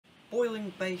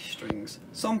Boiling bass strings.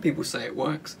 Some people say it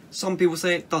works, some people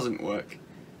say it doesn't work.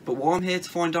 But what I'm here to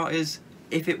find out is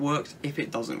if it works, if it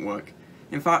doesn't work.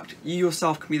 In fact, you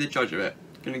yourself can be the judge of it.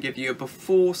 I'm going to give you a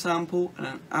before sample and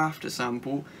an after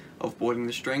sample of boiling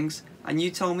the strings, and you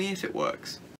tell me if it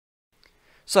works.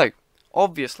 So,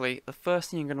 obviously, the first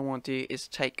thing you're going to want to do is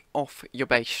take off your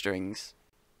bass strings.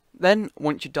 Then,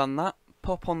 once you've done that,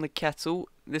 pop on the kettle.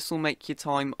 This will make your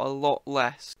time a lot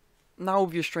less. Now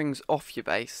with your strings off your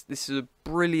bass, this is a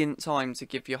brilliant time to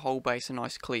give your whole bass a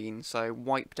nice clean. So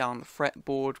wipe down the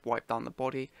fretboard, wipe down the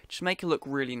body, just make it look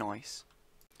really nice.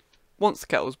 Once the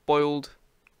kettle's boiled,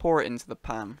 pour it into the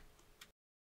pan.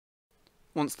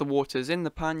 Once the water is in the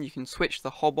pan, you can switch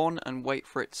the hob on and wait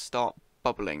for it to start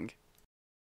bubbling.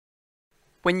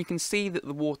 When you can see that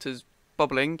the water's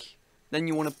bubbling, then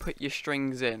you want to put your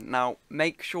strings in. Now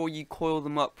make sure you coil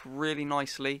them up really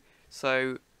nicely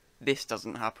so this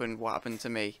doesn't happen what happened to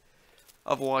me.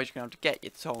 Otherwise you're going to have to get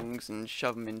your tongs and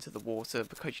shove them into the water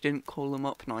because you didn't coil them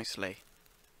up nicely.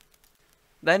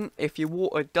 Then if your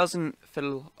water doesn't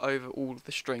fill over all of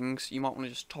the strings, you might want to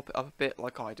just top it up a bit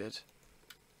like I did.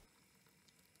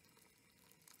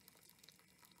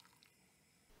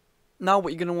 Now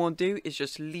what you're going to want to do is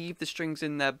just leave the strings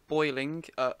in there boiling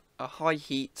at a high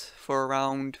heat for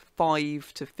around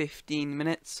 5 to 15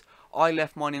 minutes. I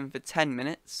left mine in for 10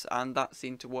 minutes and that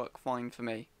seemed to work fine for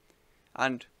me.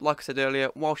 And like I said earlier,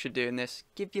 whilst you're doing this,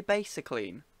 give your bass a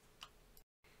clean.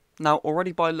 Now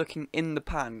already by looking in the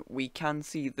pan, we can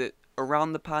see that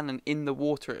around the pan and in the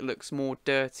water it looks more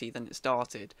dirty than it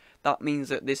started. That means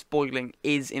that this boiling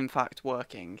is in fact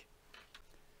working.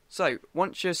 So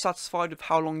once you're satisfied with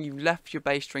how long you've left your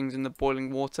bass strings in the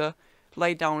boiling water,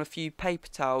 lay down a few paper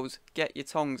towels, get your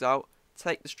tongs out,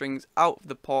 take the strings out of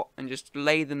the pot and just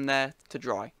lay them there to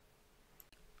dry.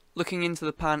 Looking into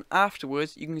the pan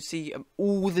afterwards, you can see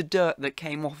all the dirt that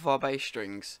came off of our bass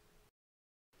strings.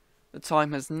 The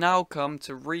time has now come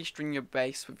to restring your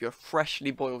bass with your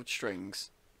freshly boiled strings.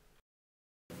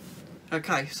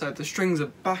 Okay, so the strings are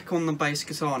back on the bass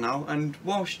guitar now, and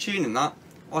whilst tuning that,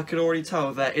 I could already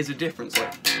tell there is a difference.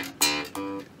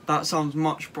 That sounds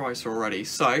much brighter already.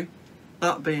 So,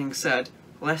 that being said,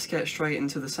 let's get straight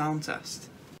into the sound test.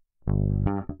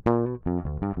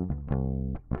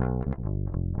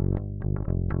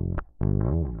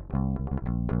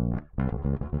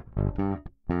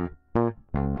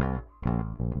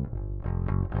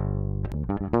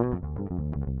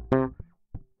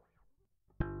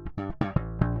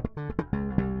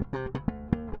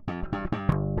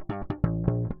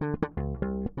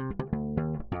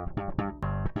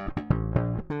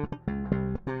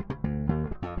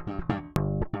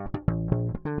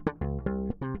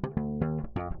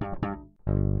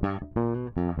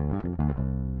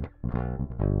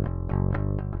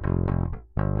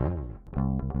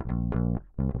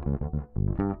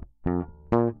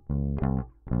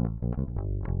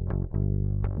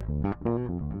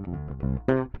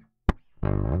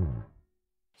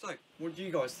 So, what do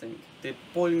you guys think? Did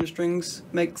boiling the strings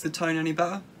make the tone any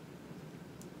better?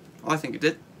 I think it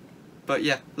did. But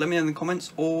yeah, let me know in the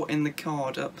comments or in the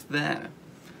card up there.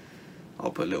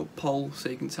 I'll put a little poll so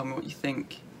you can tell me what you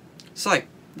think. So,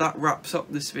 that wraps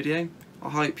up this video. I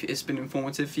hope it's been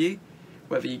informative for you,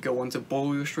 whether you go on to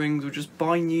boil your strings or just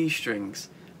buy new strings.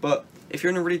 But if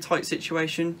you're in a really tight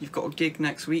situation, you've got a gig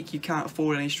next week, you can't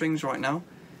afford any strings right now,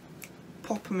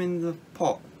 pop them in the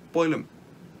pot, boil them.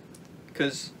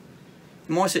 Because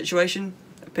in my situation,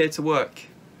 it appeared to work,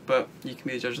 but you can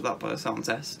be the judge of that by the sound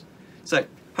test. So,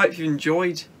 hope you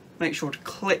enjoyed. Make sure to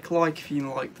click like if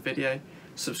you liked the video,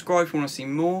 subscribe if you want to see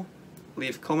more,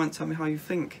 leave a comment, tell me how you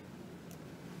think.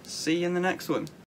 See you in the next one.